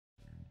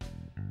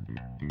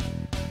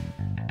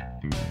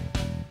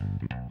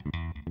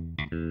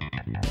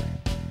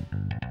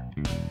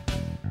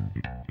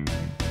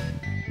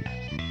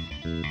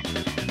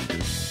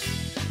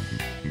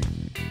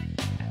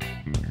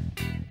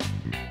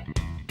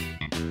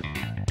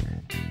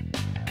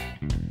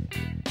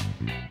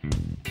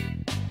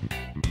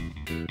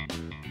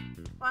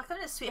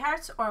Welcome to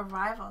Sweethearts or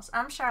Rivals.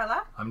 I'm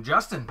Charla. I'm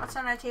Justin. What's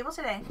on our table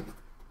today?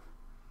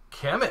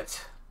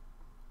 Kemet.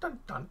 Dun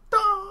dun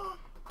dun.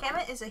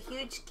 Kemet is a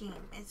huge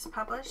game. It's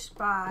published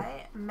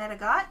by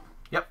Metagot.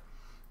 Yep.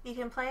 You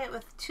can play it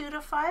with 2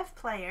 to 5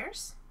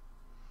 players.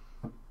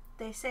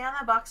 They say on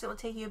the box it will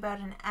take you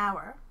about an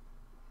hour.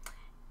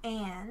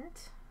 And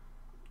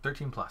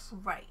 13 plus.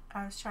 right.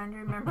 I was trying to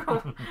remember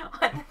what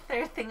the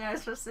third thing I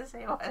was supposed to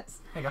say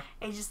was. There you go.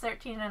 Ages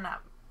 13 and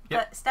up.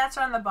 Yep. The stats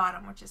are on the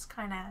bottom, which is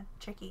kind of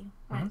tricky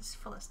when it's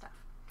full of stuff.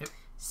 Yep.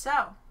 So,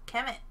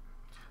 Kemet.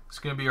 It's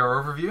going to be our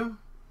overview.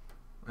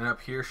 And up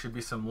here should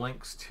be some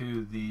links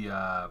to the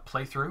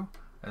playthrough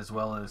as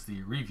well as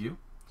the review.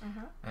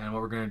 And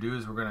what we're going to do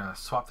is we're going to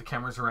swap the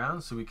cameras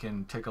around so we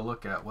can take a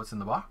look at what's in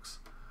the box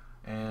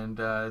and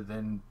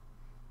then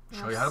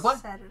show you how to play.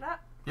 Set it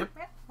up. Yep.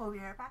 We'll be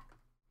right back.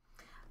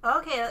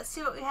 Okay, let's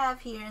see what we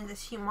have here in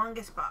this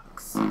humongous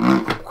box.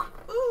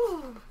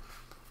 Ooh.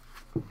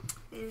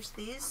 There's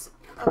these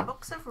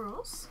books of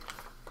rules.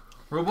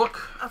 Rulebook.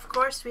 Of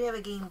course, we have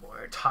a game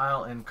board.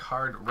 Tile and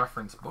card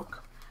reference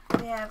book.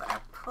 We have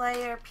our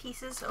player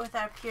pieces with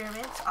our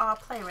pyramids. All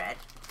play red.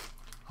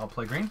 I'll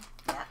play green.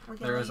 Yeah, we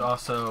can There is leave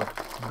also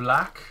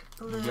black,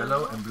 blue,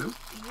 yellow, and blue.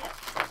 Yep.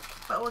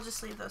 But we'll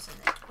just leave those in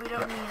there. We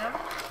don't need them.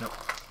 Nope.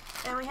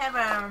 Then we have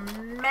our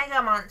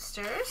Mega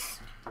Monsters.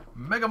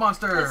 Mega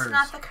Monsters! That's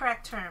not the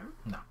correct term.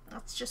 No.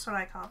 That's just what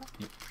I call them.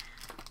 Yep.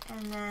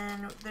 And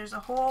then there's a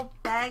whole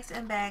bags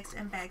and bags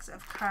and bags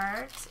of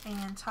cards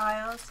and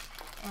tiles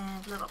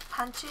and little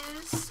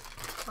punches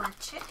for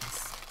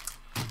chicks.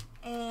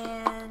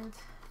 And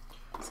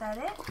is that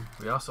it?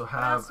 We also else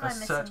have am I a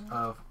set missing?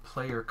 of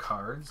player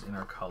cards in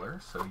our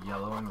color, so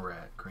yellow and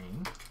red,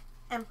 green.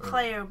 And Or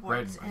player red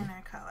boards and in green.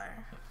 our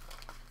color.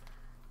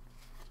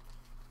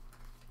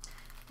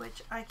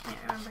 Which I can't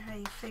remember how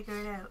you figure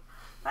it out.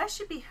 That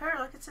should be her.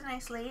 Look, it's a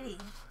nice lady.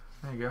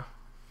 There you go.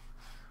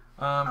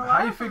 A lot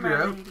How you of them figure it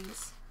are out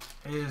ladies.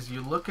 is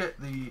you look at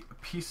the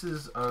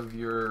pieces of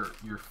your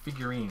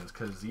figurines,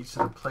 because each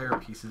of the player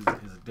pieces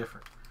is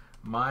different.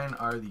 Mine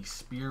are the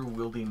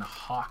spear-wielding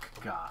hawk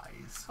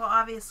guys. Well,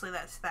 obviously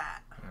that's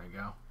that. There you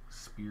go.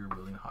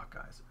 Spear-wielding hawk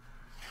guys.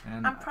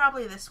 And I'm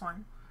probably this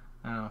one.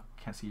 I don't know,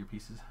 can't see your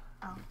pieces.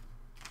 Oh.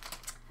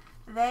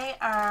 They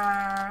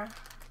are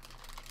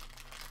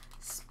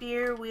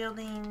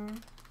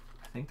spear-wielding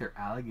I think they're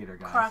alligator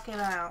guys.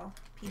 crocodile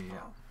people.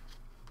 Yeah.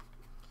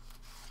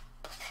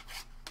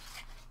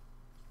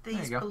 These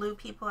There you go. blue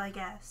people, I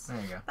guess.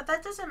 There you go. But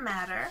that doesn't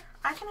matter.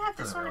 I can have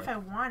this Doesn't one if really.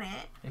 I want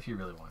it. If you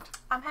really want.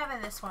 I'm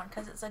having this one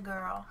because it's a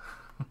girl.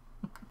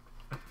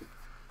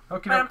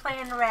 Okay. But I'm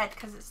playing red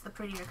because it's the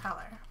prettier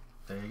color.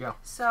 There you go.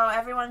 So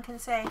everyone can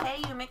say,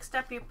 hey, you mixed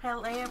up your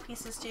player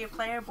pieces to your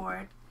player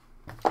board.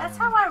 That's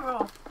how I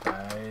roll.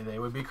 They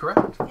would be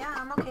correct. Yeah,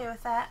 I'm okay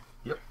with that.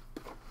 Yep.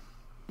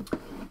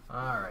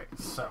 Alright,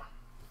 so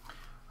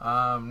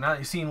now that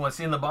you've seen what's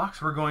in the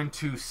box, we're going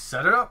to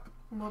set it up.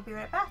 We'll be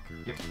right back.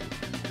 Yep.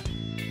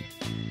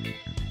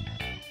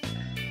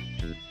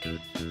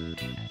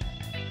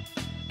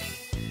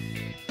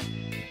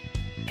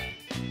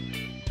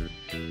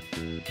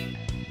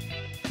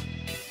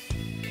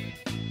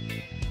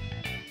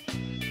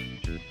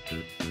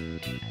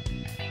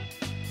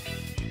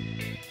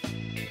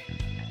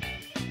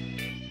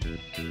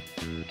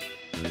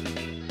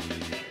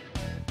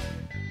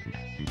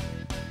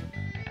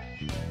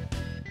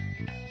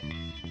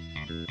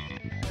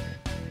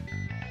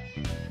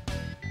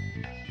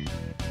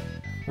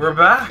 We're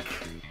back.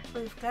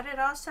 We've got it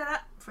all set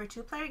up for a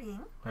 2-player game.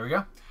 There we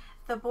go.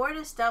 The board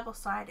is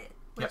double-sided,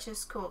 which Yep.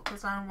 is cool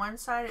because on one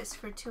side it's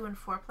for 2 and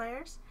 4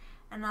 players,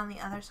 and on the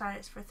other side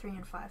it's for 3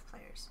 and 5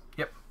 players.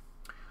 Yep.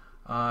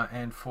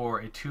 And for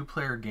a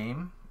 2-player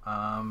game,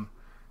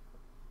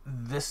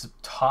 this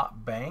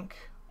top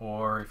bank,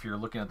 or if you're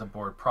looking at the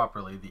board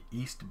properly, the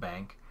east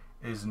bank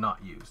is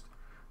not used.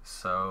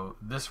 So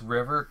this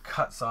river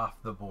cuts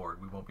off the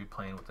board. We won't be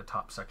playing with the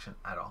top section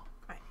at all.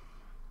 Right.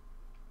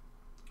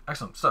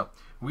 Excellent. So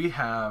we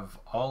have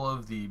all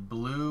of the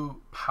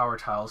blue power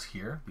tiles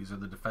here. These are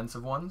the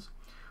defensive ones.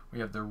 We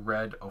have the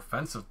red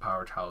offensive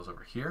power tiles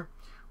over here.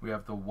 We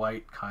have the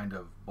white kind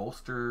of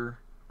bolster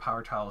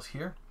power tiles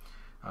here.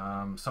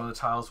 Some of the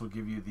tiles will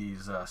give you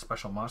these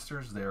special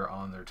monsters. They're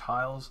on their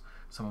tiles.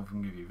 Some of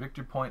them give you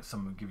victory points.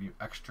 Some will give you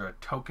extra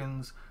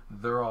tokens.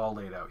 They're all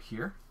laid out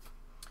here.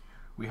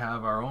 We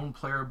have our own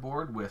player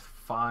board with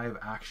 5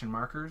 action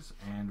markers,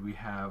 and we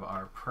have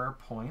our prayer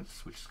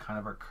points, which is kind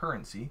of our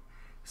currency,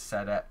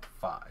 set at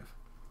 5.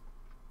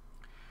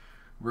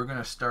 We're going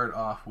to start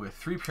off with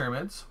 3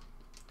 pyramids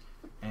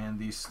and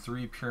these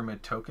 3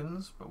 pyramid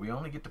tokens, but we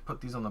only get to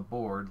put these on the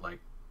board, like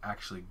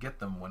actually get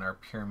them, when our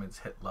pyramids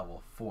hit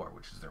level 4,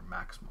 which is their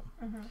maximum.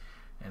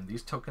 And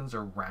these tokens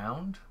are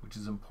round, which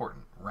is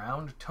important.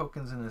 Round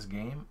tokens in this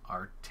game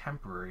are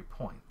temporary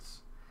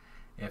points.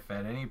 If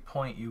at any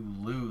point you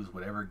lose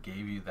whatever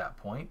gave you that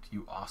point,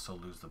 you also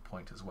lose the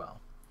point as well.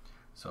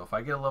 So if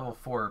I get a level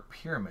 4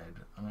 pyramid,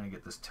 I'm going to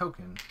get this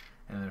token,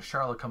 and if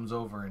Charlotte comes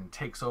over and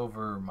takes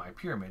over my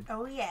pyramid,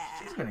 Oh, yeah.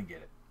 she's going to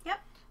get it. Yep.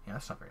 Yeah,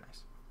 that's not very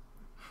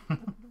nice.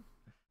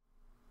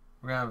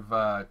 We're going to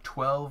have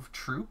 12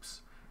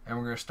 troops, and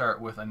we're going to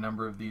start with a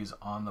number of these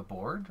on the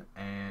board.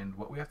 And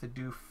what we have to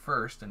do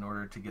first in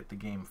order to get the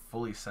game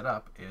fully set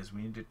up is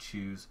we need to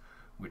choose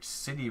which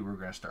city we're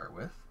going to start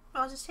with.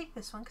 I'll just take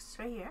this one because it's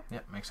right here. Yeah,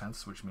 makes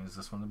sense, which means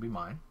this one will be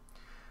mine.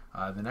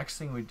 The next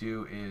thing we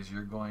do is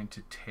you're going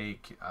to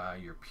take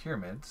your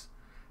pyramids,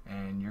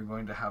 and you're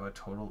going to have a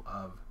total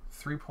of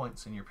 3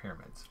 points in your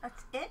pyramids.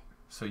 That's it?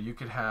 So you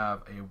could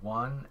have a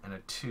 1 and a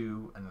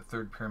 2, and the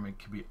third pyramid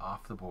could be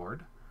off the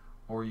board,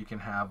 or you can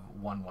have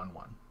 1, 1,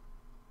 1.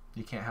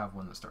 You can't have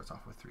one that starts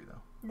off with 3,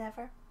 though.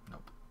 Never?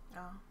 Nope.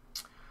 Oh.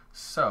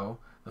 So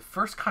the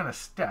first kind of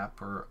step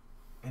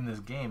in this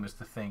game is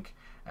to think,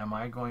 am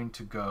I going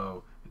to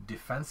go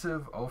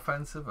defensive,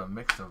 offensive, a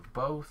mix of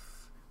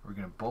both? We're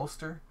going to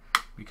bolster,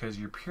 because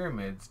your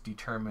pyramids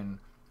determine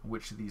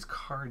which of these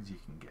cards you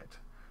can get.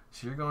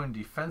 So you're going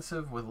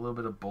defensive with a little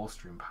bit of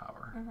bolstering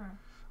power.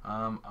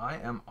 I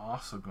am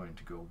also going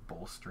to go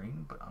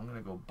bolstering, but I'm going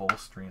to go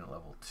bolstering at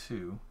level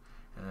 2,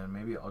 and then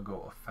maybe I'll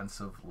go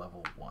offensive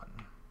level 1.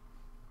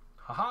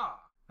 Haha!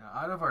 Now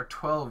out of our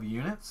 12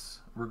 units,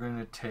 we're going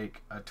to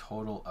take a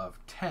total of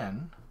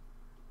 10,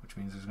 which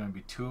means there's going to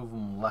be 2 of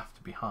them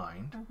left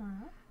behind,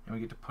 and we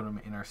get to put them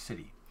in our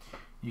city.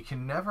 You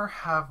can never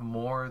have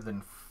more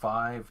than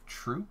 5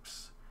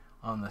 troops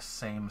on the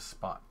same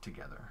spot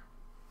together.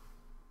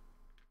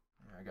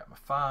 There, I got my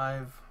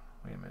 5.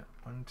 Wait a minute.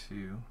 1,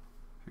 2,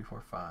 3,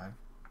 4, 5,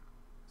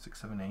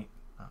 6, 7, 8.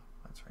 Oh,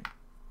 that's right.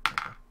 There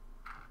we go.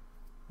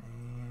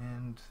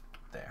 And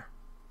there.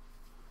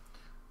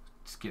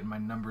 Just getting my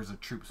numbers of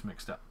troops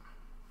mixed up.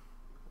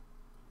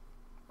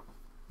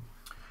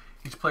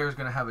 Each player is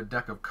going to have a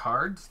deck of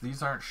cards.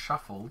 These aren't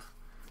shuffled.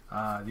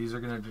 These are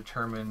going to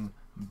determine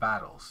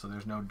battles, so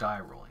there's no die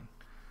rolling.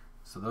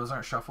 So those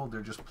aren't shuffled,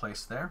 they're just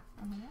placed there.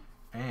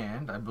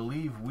 And I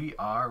believe we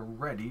are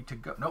ready to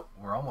go. Nope,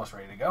 we're almost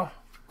ready to go.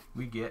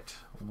 We get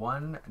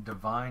 1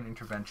 divine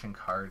intervention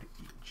card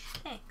each.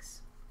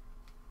 Thanks.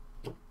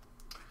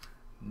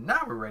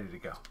 Now we're ready to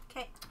go.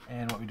 Okay.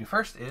 And what we do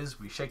first is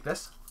we shake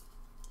this.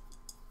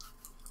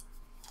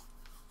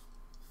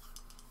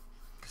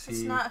 See,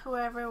 it's not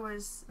whoever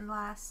was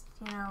last,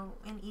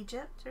 in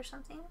Egypt or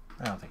something?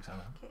 I don't think so.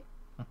 No. Okay.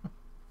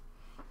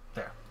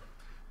 There.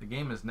 The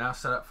game is now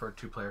set up for a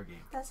 2-player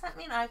game. Does that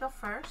mean I go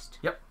first?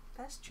 Yep.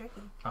 That's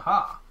tricky.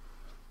 Aha!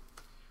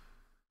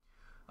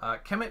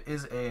 Kemet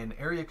is an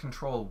area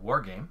control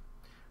war game,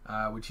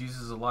 which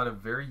uses a lot of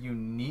very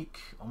unique,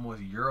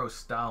 almost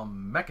Euro-style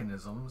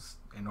mechanisms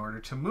in order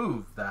to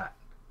move that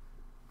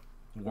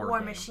war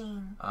game,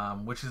 machine.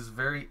 Which is a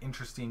very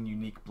interesting,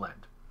 unique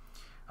blend.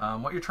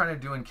 What you're trying to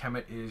do in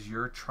Kemet is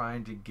you're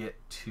trying to get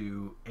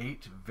to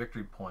 8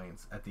 victory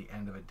points at the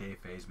end of a day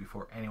phase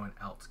before anyone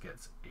else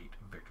gets 8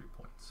 victory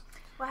points.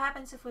 What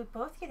happens if we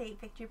both get 8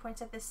 victory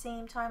points at the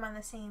same time on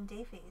the same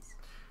day phase?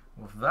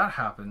 Well, if that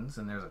happens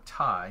and there's a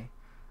tie,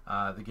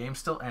 the game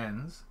still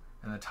ends,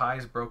 and the tie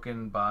is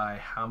broken by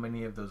how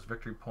many of those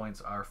victory points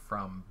are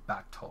from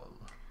battle.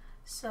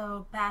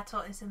 So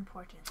battle is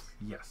important.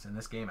 Yes, in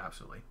this game,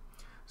 absolutely.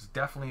 It's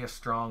definitely a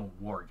strong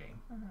war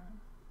game.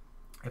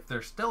 If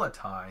there's still a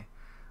tie,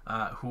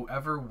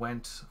 whoever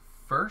went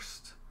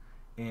first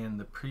in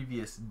the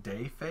previous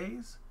day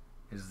phase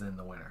is then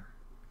the winner.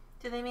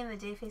 Do they mean the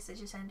day phase that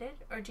just ended,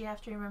 or do you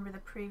have to remember the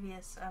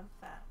previous of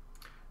that?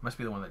 Must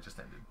be the one that just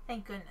ended.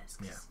 Thank goodness,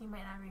 because you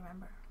might not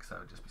remember. Because that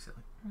would just be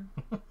silly.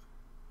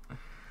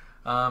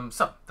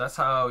 So that's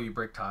how you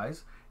break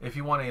ties. If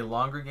you want a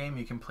longer game,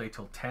 you can play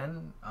till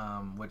 10,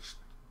 which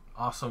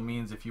also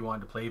means if you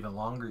wanted to play even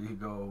longer, you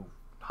could go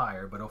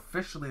higher. But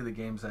officially, the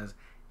game says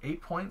 8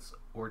 points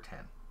or 10.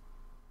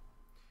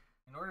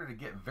 In order to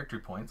get victory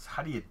points,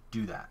 how do you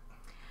do that?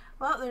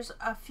 Well, there's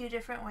a few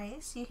different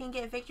ways. You can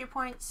get victory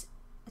points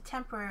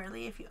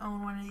temporarily if you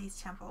own one of these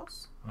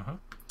temples.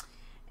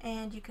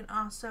 And you can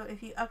also,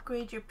 if you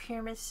upgrade your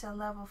pyramids to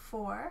level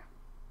 4,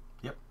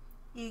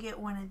 you get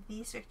one of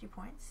these victory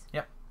points.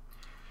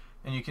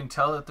 And you can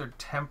tell that they're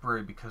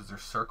temporary because they're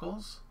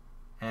circles.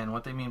 And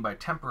what they mean by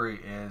temporary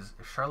is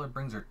if Charlotte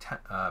brings her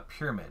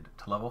pyramid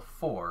to level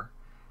 4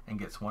 and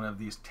gets one of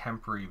these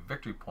temporary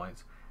victory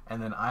points,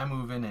 and then I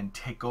move in and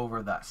take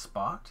over that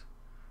spot,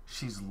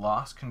 she's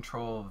lost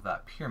control of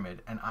that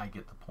pyramid and I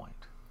get the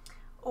point.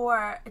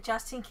 Or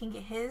Justin can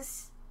get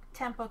his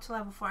temple to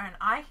level 4 and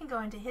I can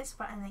go into his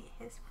spot and they get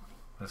his point.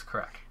 That's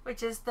correct.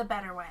 Which is the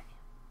better way.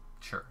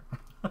 Sure.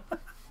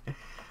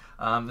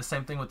 The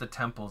same thing with the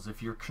temples.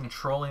 If you're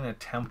controlling a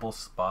temple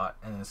spot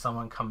and then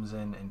someone comes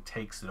in and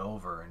takes it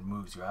over and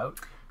moves you out,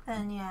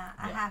 then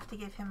I have to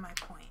give him my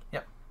point.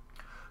 Yep.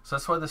 So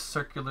that's why the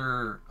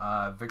circular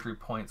victory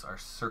points are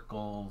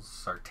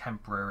circles, are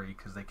temporary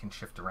because they can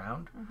shift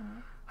around.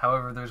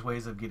 However, there's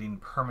ways of getting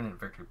permanent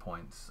victory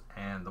points,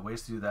 and the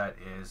ways to do that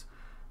is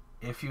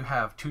if you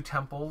have 2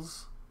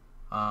 temples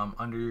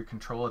under your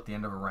control at the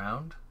end of a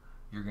round,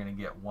 you're going to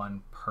get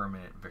 1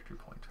 permanent victory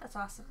point. That's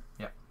awesome.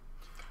 Yep.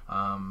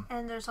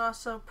 And there's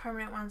also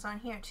permanent ones on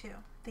here too,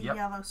 the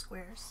yellow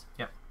squares.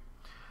 Yep.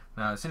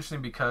 Now it's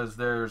interesting because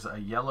there's a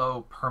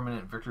yellow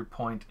permanent victory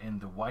point in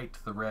the white,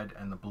 the red,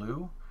 and the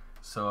blue.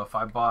 So if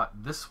I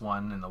bought this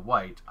one in the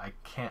white, I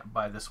can't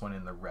buy this one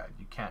in the red.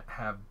 You can't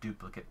have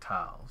duplicate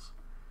tiles.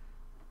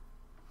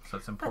 So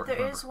it's important.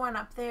 But there is one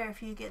up there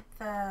if you get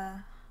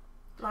the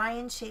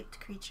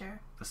lion-shaped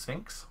creature. The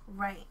Sphinx?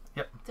 Right.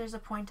 Yep. There's a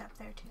point up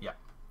there too. Yeah.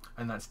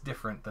 And that's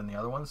different than the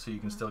other ones, so you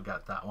can still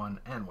get that one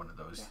and one of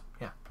those.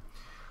 Yeah.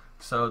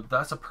 So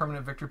that's a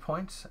permanent victory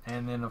point.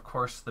 And then, of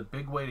course, the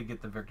big way to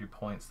get the victory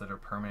points that are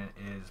permanent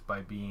is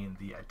by being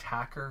the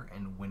attacker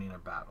and winning a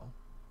battle.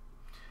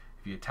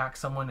 If you attack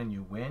someone and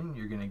you win,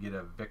 you're going to get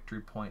a victory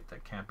point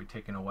that can't be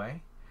taken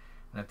away.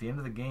 And at the end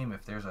of the game,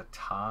 if there's a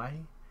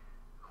tie,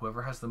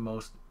 whoever has the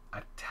most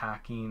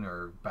attacking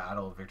or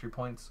battle victory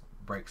points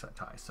breaks that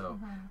tie. So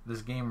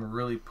this game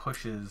really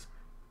pushes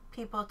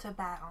people to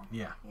battle.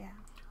 Yeah. Yeah.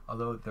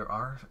 Although there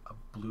are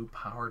blue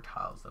power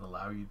tiles that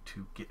allow you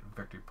to get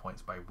victory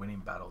points by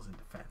winning battles in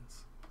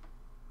defense.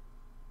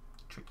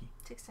 Tricky.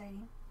 It's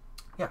exciting.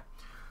 Yeah.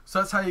 So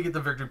that's how you get the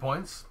victory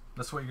points.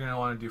 That's what you're going to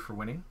want to do for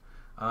winning.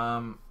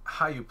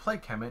 How you play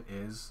Kemet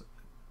is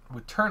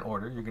with turn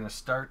order. You're going to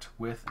start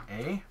with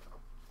a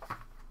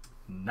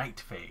night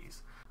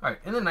phase. Alright,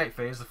 in the night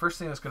phase, the first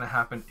thing that's going to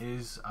happen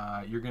is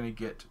you're going to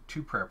get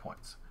 2 prayer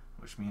points,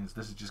 which means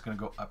this is just going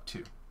to go up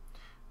 2.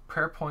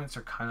 Prayer points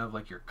are kind of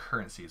like your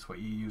currency. It's what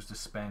you use to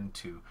spend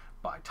to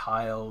buy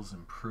tiles,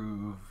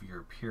 improve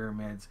your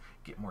pyramids,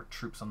 get more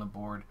troops on the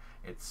board.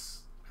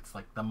 It's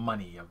like the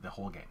money of the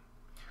whole game.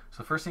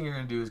 So the first thing you're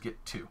going to do is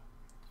get 2.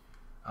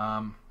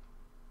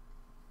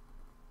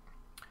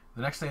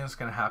 The next thing that's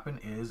going to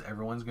happen is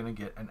everyone's going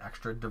to get an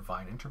extra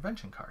Divine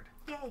Intervention card.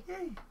 Yay!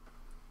 Yay!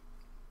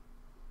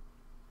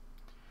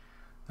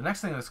 The next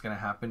thing that's going to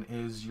happen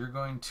is you're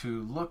going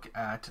to look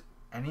at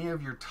any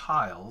of your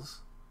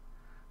tiles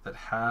that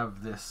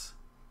have this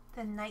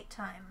the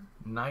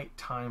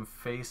nighttime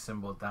face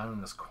symbol down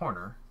in this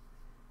corner,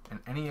 and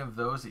any of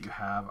those that you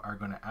have are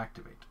going to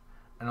activate.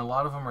 And a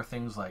lot of them are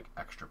things like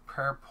extra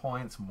prayer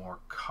points, more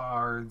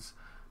cards.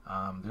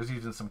 There's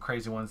even some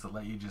crazy ones that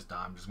let you just,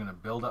 I'm just going to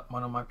build up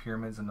one of my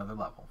pyramids another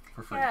level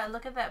for free. Yeah,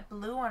 look at that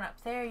blue one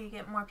up there. You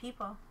get more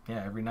people.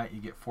 Yeah, every night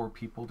you get 4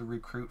 people to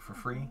recruit for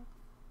free.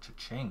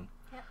 Cha-ching.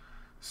 Yep.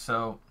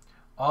 So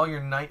all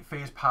your night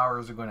phase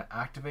powers are going to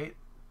activate.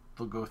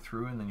 They'll go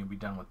through and then you'll be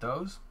done with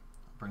those.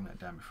 I'll bring that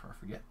down before I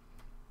forget.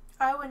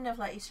 I wouldn't have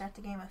let you start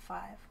the game at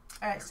 5.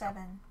 Or at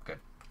 7. Good.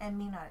 And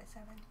me not at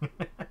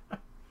 7.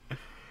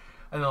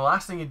 And the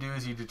last thing you do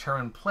is you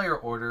determine player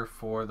order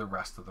for the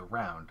rest of the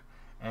round.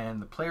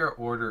 And the player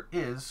order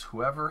is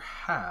whoever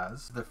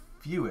has the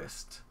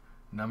fewest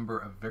number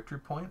of victory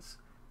points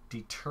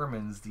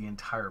determines the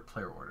entire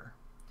player order.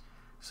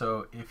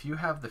 So if you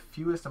have the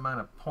fewest amount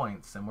of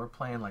points, and we're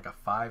playing like a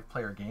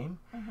 5-player game,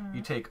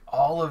 you take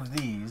all of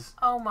these.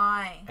 Oh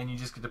my. And you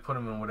just get to put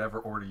them in whatever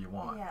order you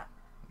want. Yeah.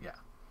 Yeah.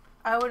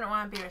 I wouldn't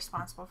want to be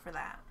responsible for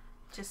that.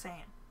 Just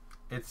saying.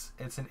 It's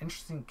an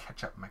interesting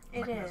catch-up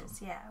mechanism. It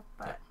is, yeah.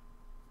 But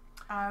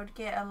I would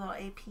get a little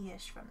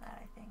AP-ish from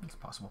that, I think. It's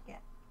possible. Yeah.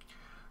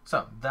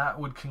 So that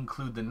would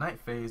conclude the night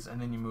phase,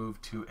 and then you move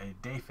to a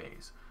day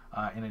phase.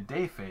 In a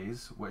day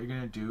phase, what you're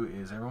going to do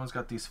is everyone's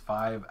got these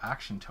 5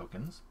 action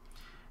tokens,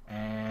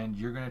 and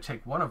you're going to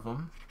take one of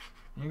them,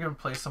 and you're going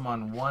to place them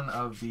on one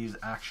of these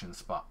action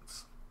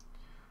spots.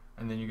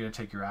 And then you're going to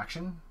take your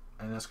action,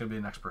 and that's going to be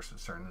the next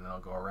person's turn, and then it'll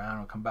go around,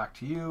 it'll come back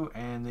to you,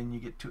 and then you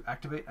get to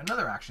activate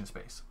another action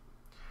space.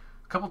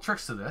 A couple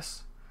tricks to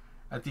this.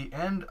 At the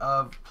end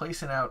of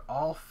placing out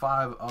all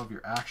 5 of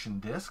your action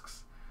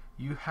discs,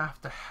 you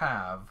have to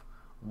have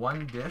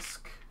 1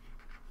 disc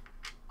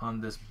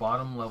on this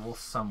bottom level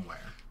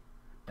somewhere,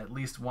 at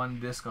least 1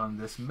 disc on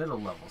this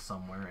middle level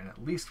somewhere, and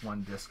at least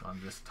 1 disc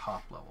on this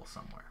top level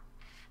somewhere.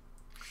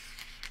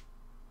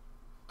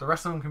 The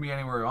rest of them can be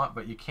anywhere you want,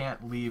 but you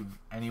can't leave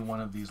any one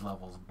of these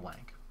levels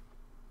blank.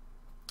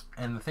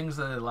 And the things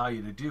that allow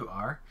you to do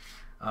are,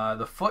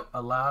 the foot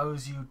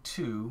allows you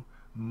to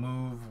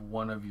move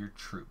one of your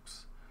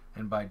troops,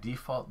 and by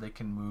default they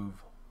can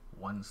move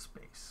 1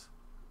 space.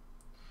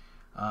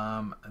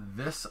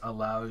 This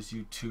allows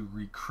you to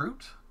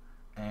recruit,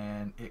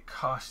 and it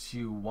costs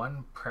you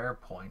 1 prayer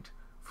point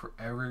for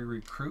every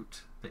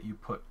recruit that you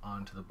put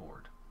onto the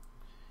board.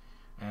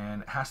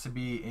 And it has to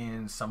be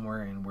in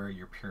somewhere in where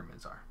your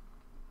pyramids are.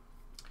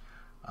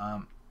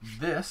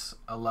 This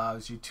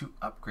allows you to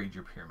upgrade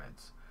your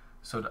pyramids.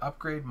 So to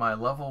upgrade my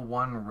level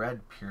 1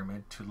 red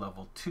pyramid to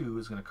level 2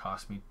 is going to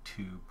cost me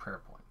 2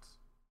 prayer points.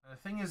 And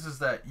the thing is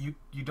that you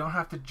don't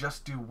have to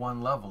just do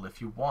 1 level.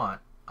 If you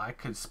want, I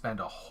could spend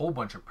a whole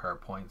bunch of prayer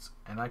points,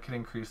 and I could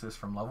increase this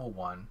from level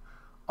 1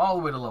 all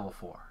the way to level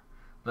 4.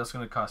 That's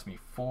going to cost me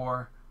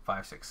 4,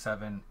 5, 6,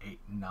 7, 8,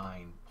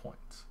 9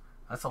 points.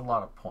 That's a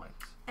lot of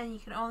points. And you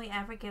can only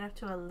ever get up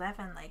to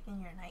 11, like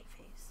in your night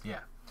phase. Yeah.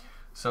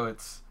 So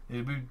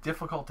it'd be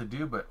difficult to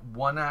do, but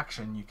 1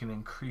 action you can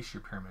increase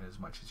your pyramid as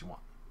much as you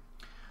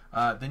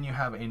want. Then you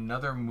have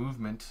another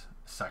movement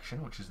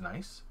section, which is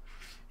nice.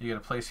 You get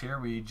a place here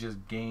where you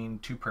just gain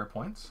 2 prayer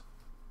points.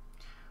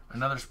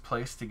 Another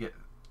place to get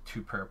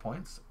 2 prayer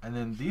points. And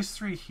then these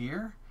 3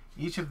 here,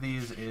 each of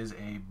these is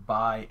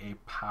buy a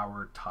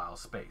power tile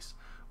space.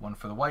 One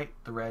for the white,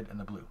 the red, and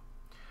the blue.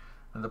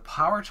 And the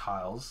power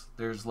tiles,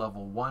 there's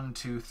level 1,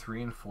 2,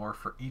 3, and 4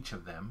 for each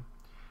of them.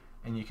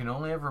 And you can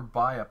only ever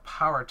buy a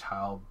power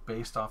tile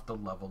based off the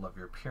level of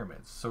your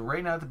pyramids. So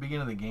right now at the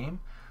beginning of the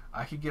game,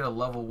 I could get a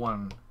level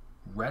 1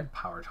 red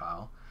power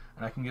tile,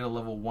 and I can get a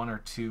level 1 or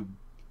 2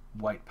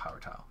 white power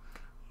tile.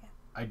 Yeah.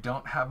 I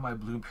don't have my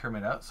blue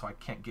pyramid out, so I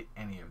can't get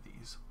any of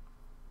these.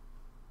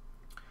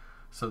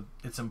 So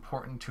it's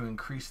important to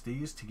increase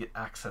these to get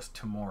access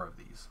to more of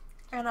these.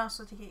 And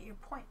also to get your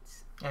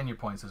points. And your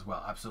points as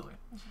well, absolutely.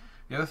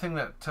 The other thing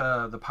that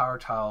the power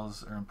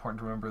tiles are important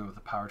to remember with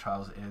the power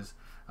tiles is,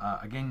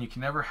 again, you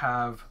can never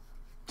have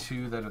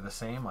 2 that are the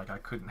same. Like I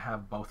couldn't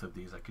have both of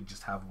these. I could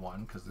just have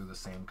one because they're the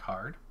same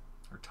card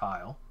or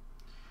tile.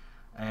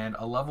 And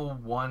a level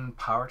 1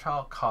 power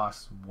tile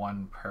costs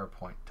 1 prayer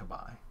point to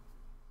buy.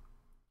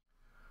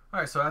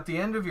 Alright, so at the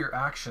end of your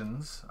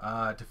actions,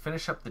 to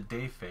finish up the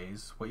day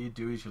phase, what you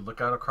do is you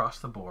look out across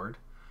the board,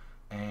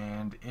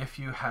 and if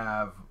you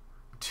have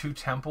 2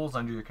 temples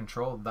under your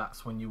control,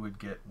 that's when you would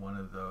get one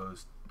of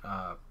those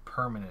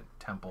permanent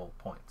temple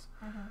points.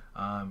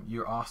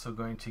 You're also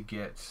going to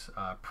get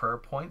prayer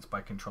points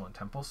by controlling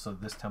temples. So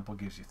this temple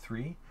gives you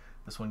 3,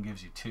 this one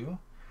gives you 2.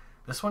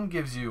 This one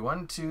gives you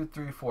 1, 2,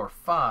 3, 4,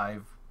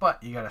 5,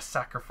 but you got to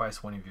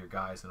sacrifice one of your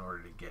guys in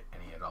order to get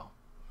any at all.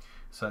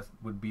 So that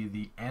would be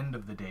the end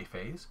of the day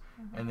phase,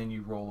 and then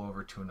you roll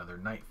over to another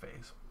night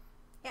phase.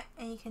 Yeah,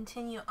 and you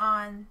continue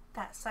on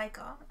that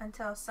cycle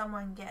until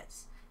someone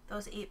gets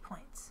those 8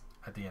 points.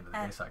 At the end of the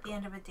day cycle. At the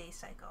end of a day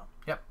cycle.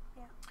 Yep.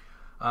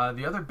 Yeah.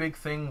 The other big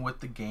thing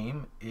with the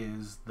game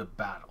is the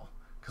battle,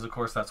 because of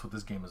course that's what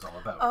this game is all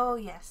about. Oh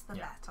yes, the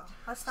battle.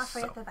 Let's not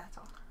forget the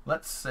battle.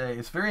 Let's say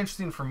it's very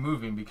interesting for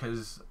moving,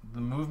 because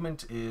the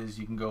movement is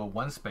you can go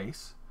 1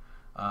 space,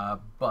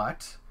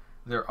 but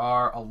there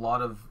are a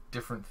lot of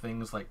different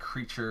things like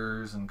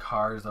creatures and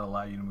cars that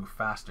allow you to move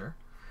faster.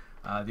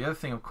 The other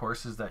thing, of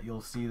course, is that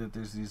you'll see that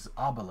there's these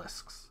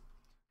obelisks.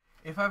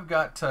 If I've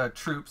got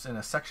troops in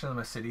a section of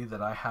my city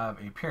that I have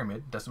a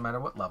pyramid, doesn't matter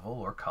what level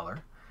or color,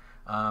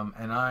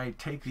 and I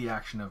take the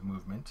action of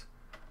movement,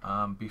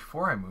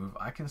 before I move,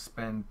 I can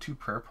spend 2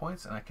 prayer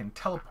points and I can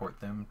teleport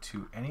them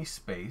to any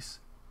space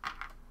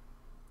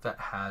that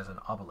has an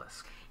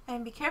obelisk.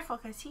 And be careful,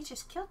 because he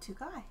just killed 2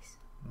 guys.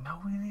 No,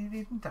 they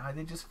didn't die.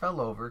 They just fell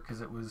over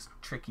because it was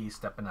tricky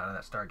stepping out of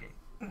that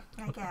Stargate.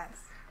 I guess.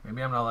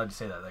 Maybe I'm not allowed to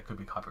say that. That could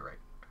be copyright.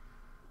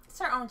 It's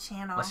our own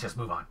channel. Let's just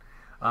move on.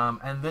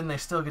 And then they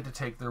still get to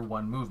take their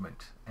 1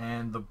 movement.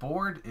 And the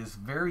board is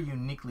very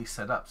uniquely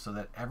set up so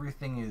that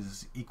everything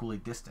is equally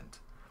distant.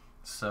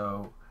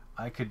 So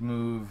I could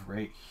move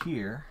right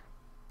here,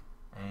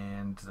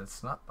 and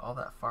that's not all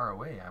that far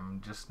away.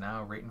 I'm just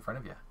now right in front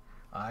of you.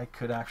 I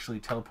could actually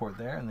teleport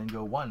there and then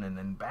go 1, and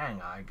then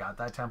bang, I got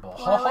that temple.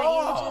 Why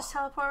don't you just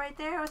teleport right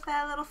there with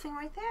that little thing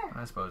right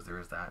there? I suppose there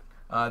is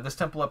that. This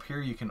temple up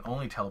here you can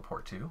only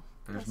teleport to.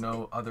 There's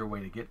no other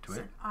way to get to it.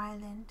 It's an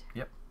island.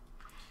 Yep.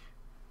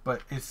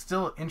 But it's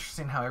still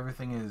interesting how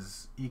everything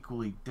is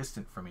equally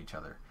distant from each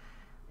other.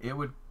 It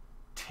would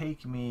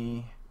take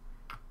me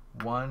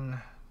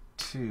 1,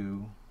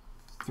 2,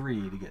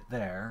 3 to get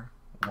there.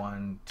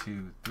 1,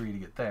 2, 3 to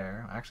get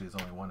there. Actually, it's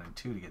only 1 and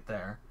 2 to get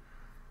there.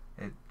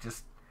 It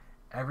just,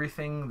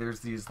 everything, there's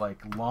these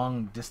like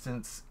long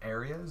distance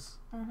areas,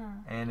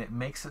 and it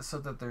makes it so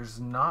that there's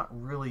not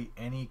really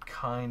any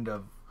kind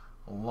of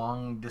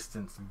long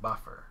distance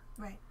buffer.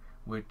 Right.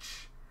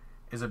 Which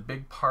is a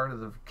big part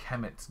of the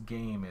Kemet's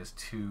game, is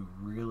to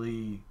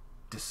really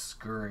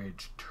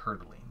discourage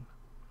turtling.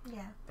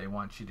 Yeah. They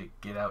want you to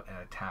get out and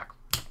attack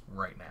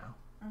right now.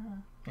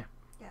 Yeah.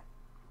 Yeah.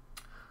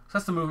 So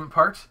that's the movement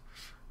part.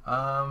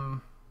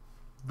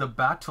 The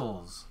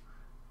battles.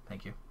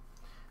 Thank you.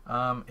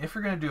 If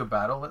you're going to do a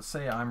battle, let's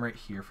say I'm right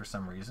here for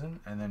some reason,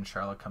 and then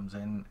Charlotte comes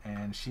in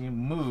and she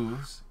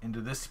moves into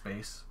this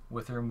space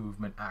with her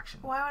movement action.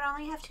 Why would I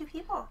only have 2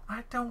 people?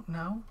 I don't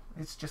know.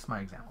 It's just my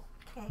example.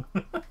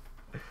 Okay.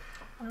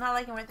 I'm not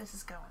liking where this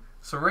is going.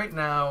 So right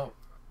now,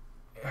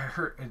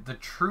 the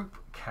troop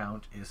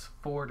count is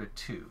 4 to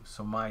 2.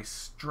 So my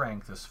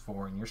strength is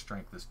 4 and your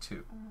strength is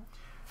 2.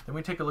 Then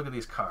we take a look at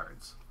these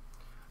cards.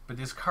 But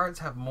these cards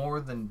have more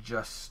than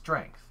just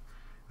strength.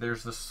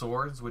 There's the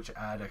swords, which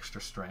add extra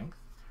strength.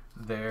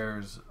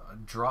 There's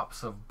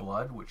drops of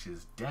blood, which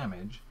is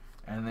damage.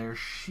 And there's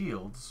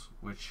shields,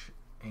 which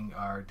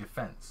are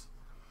defense.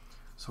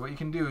 So what you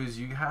can do is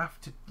you have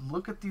to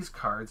look at these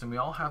cards, and we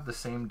all have the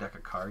same deck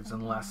of cards,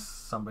 unless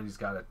somebody's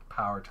got a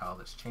power tile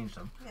that's changed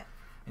them. Yeah.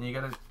 And you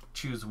got to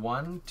choose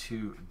 1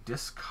 to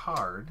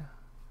discard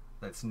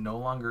that's no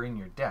longer in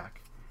your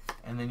deck,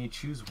 and then you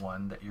choose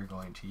 1 that you're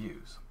going to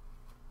use.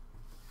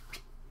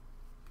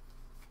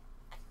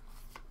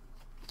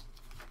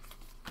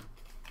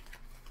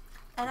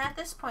 And at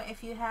this point,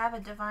 if you have a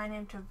divine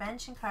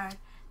intervention card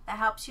that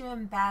helps you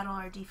in battle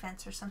or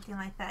defense or something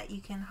like that, you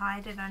can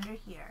hide it under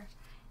here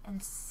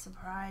and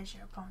surprise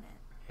your opponent.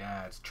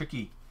 Yeah, it's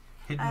tricky.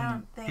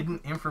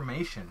 Hidden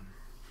information.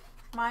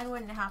 Mine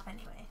wouldn't help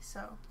anyway,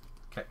 so.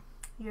 Okay.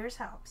 Yours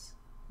helps.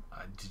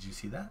 Did you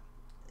see that?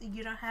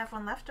 You don't have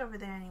one left over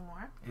there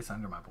anymore. It's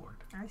under my board.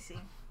 I see.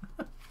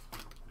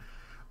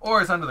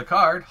 Or it's under the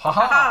card. Ha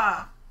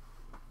ha!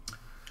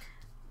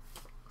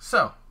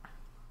 So,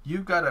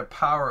 you've got a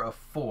power of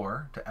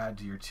 4 to add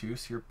to your 2,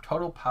 so your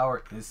total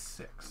power is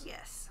 6.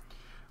 Yes.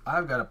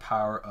 I've got a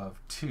power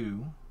of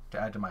 2 to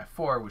add to my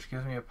 4, which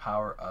gives me a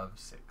power of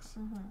 6.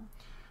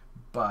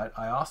 But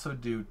I also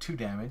do 2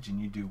 damage, and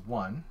you do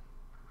 1.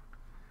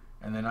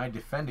 And then I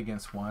defend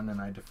against 1,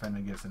 and I defend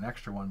against an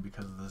extra 1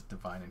 because of this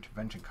Divine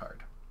Intervention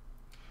card.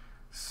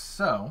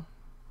 So,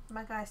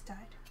 my guys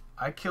died.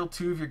 I kill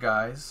 2 of your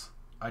guys.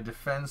 I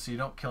defend so you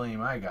don't kill any of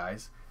my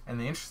guys. And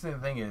the interesting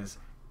thing is,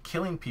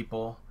 killing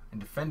people and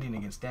defending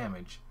against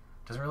damage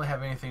doesn't really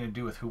have anything to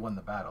do with who won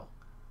the battle.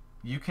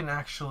 You can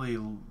actually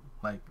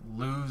like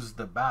lose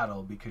the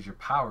battle because your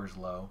power's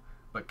low,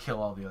 but kill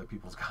all the other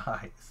people's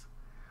guys,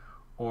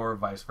 or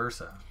vice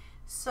versa.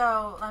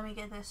 So let me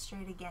get this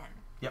straight again.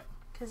 Yep.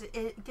 Because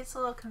it gets a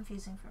little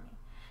confusing for me.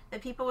 The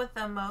people with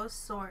the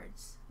most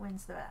swords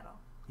wins the battle.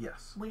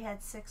 Yes. We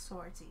had 6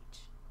 swords each.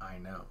 I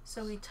know.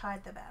 So we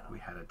tied the battle. We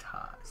had a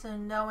tie. So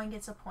no one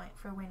gets a point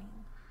for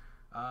winning.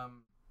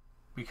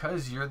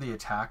 Because you're the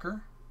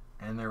attacker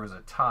and there was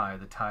a tie,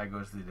 the tie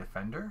goes to the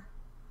defender.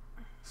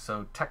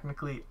 So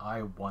technically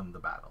I won the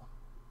battle.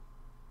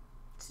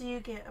 So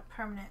you get a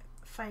permanent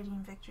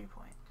fighting victory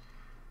point.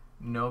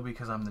 No,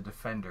 because I'm the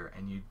defender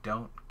and you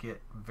don't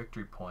get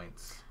victory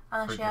points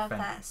unless for you have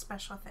defending. that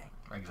special thing.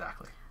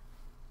 Exactly.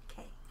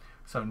 Okay.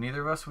 So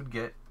neither of us would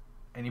get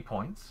any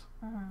points.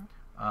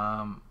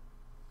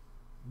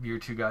 Your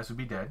 2 guys would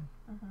be dead.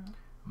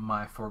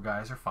 My 4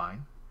 guys are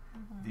fine.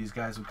 These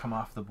guys would come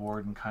off the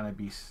board and kind of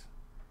be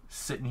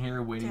sitting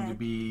here waiting to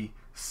be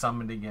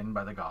summoned again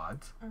by the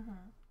gods.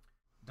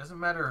 Doesn't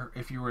matter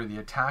if you were the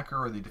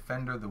attacker or the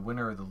defender, the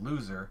winner or the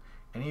loser.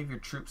 Any of your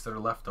troops that are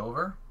left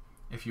over,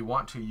 if you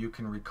want to, you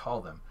can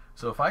recall them.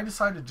 So if I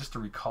decided just to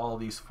recall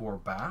these 4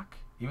 back,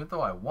 even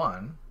though I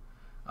won,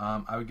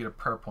 I would get a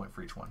prayer point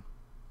for each one.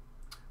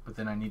 But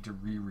then I need to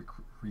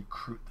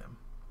recruit them.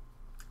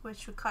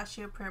 Which would cost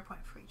you a prayer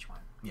point for each one.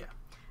 Yeah.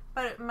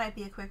 But it might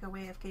be a quicker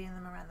way of getting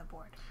them around the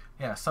board.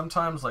 Yeah,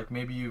 sometimes like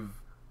maybe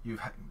you've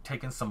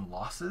taken some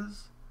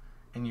losses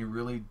and you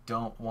really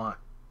don't want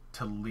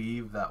to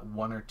leave that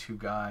 1 or 2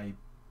 guy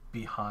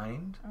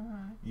behind.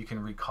 You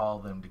can recall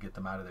them to get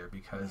them out of there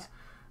because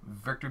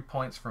victory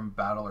points from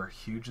battle are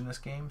huge in this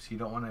game, so you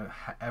don't want to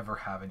ever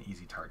have an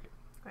easy target.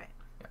 Right.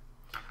 Yeah.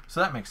 So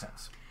that makes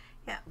sense.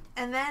 Yeah.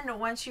 And then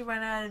once you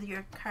run out of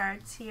your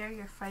cards here,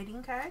 your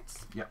fighting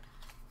cards,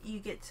 you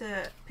get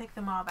to pick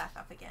them all back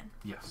up again.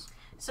 Yes.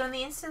 So in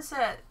the instance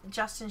that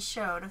Justin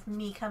showed of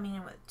me coming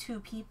in with 2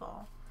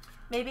 people,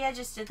 maybe I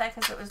just did that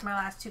because it was my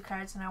last 2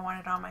 cards and I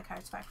wanted all my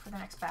cards back for the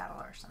next battle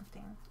or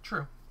something.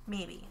 True.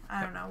 Maybe.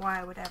 I don't know why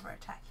I would ever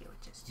attack you.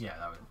 It just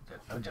that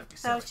would just be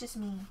silly. That was just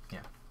me. Yeah.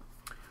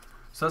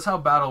 So that's how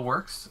battle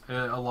works.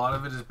 A lot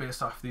of it is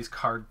based off these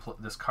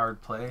this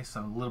card play,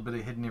 some little bit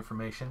of hidden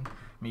information.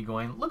 Me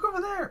going, look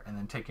over there, and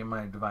then taking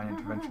my Divine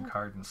Intervention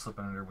card and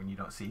slipping under when you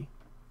don't see.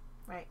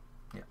 Right.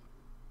 Yeah.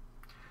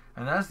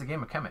 And that is the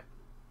game of Kemet.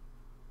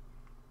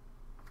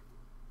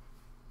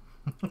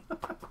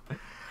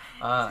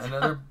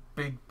 Another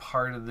big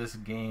part of this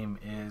game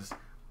is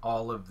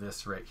all of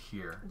this right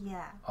here.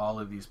 Yeah. All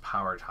of these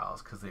power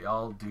tiles, because they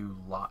all do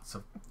lots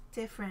of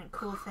different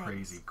cool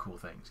crazy things. Cool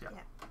things. Yeah.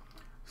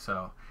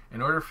 So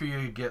in order for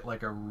you to get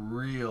like a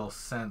real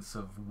sense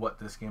of what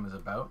this game is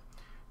about,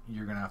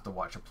 you're gonna have to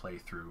watch a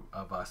playthrough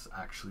of us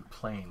actually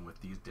playing with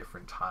these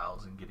different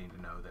tiles and getting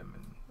to know them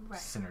and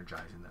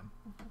synergizing them.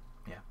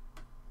 Yeah.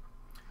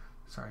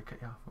 Sorry, I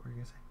cut you off. What were you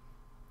gonna say?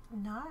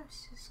 No, I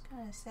was just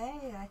gonna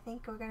say I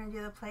think we're gonna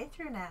do the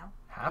playthrough now.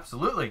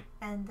 Absolutely.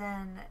 And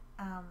then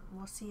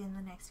we'll see you in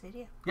the next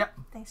video. Yep.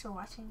 Thanks for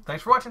watching.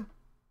 Thanks for watching.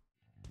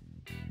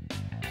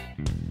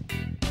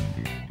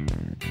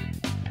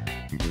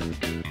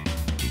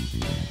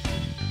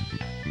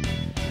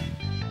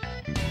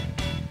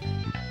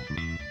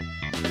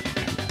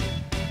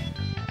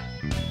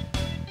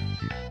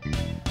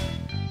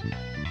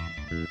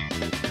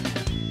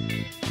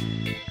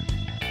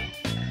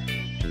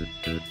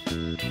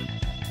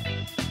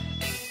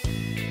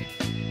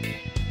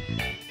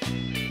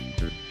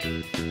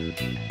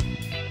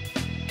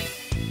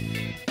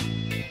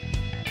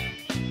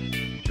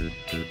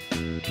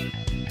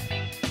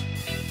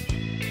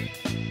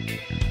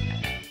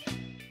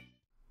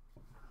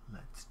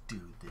 Let's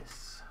do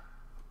this.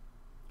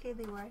 Okay,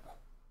 Leroy.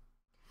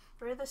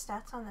 What are the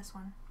stats on this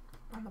one?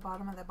 On the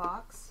bottom of the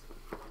box?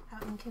 How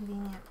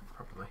inconvenient.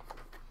 Probably.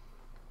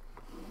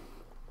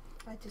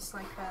 I just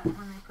like that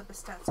when they put the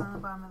stats on the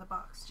bottom of the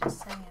box.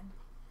 Just saying.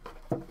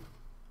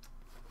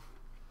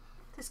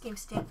 This game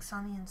stinks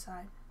on the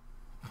inside.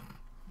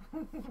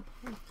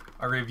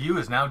 Our review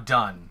is now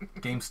done.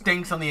 Game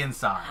stinks on the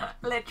inside.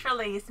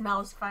 Literally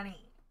smells funny.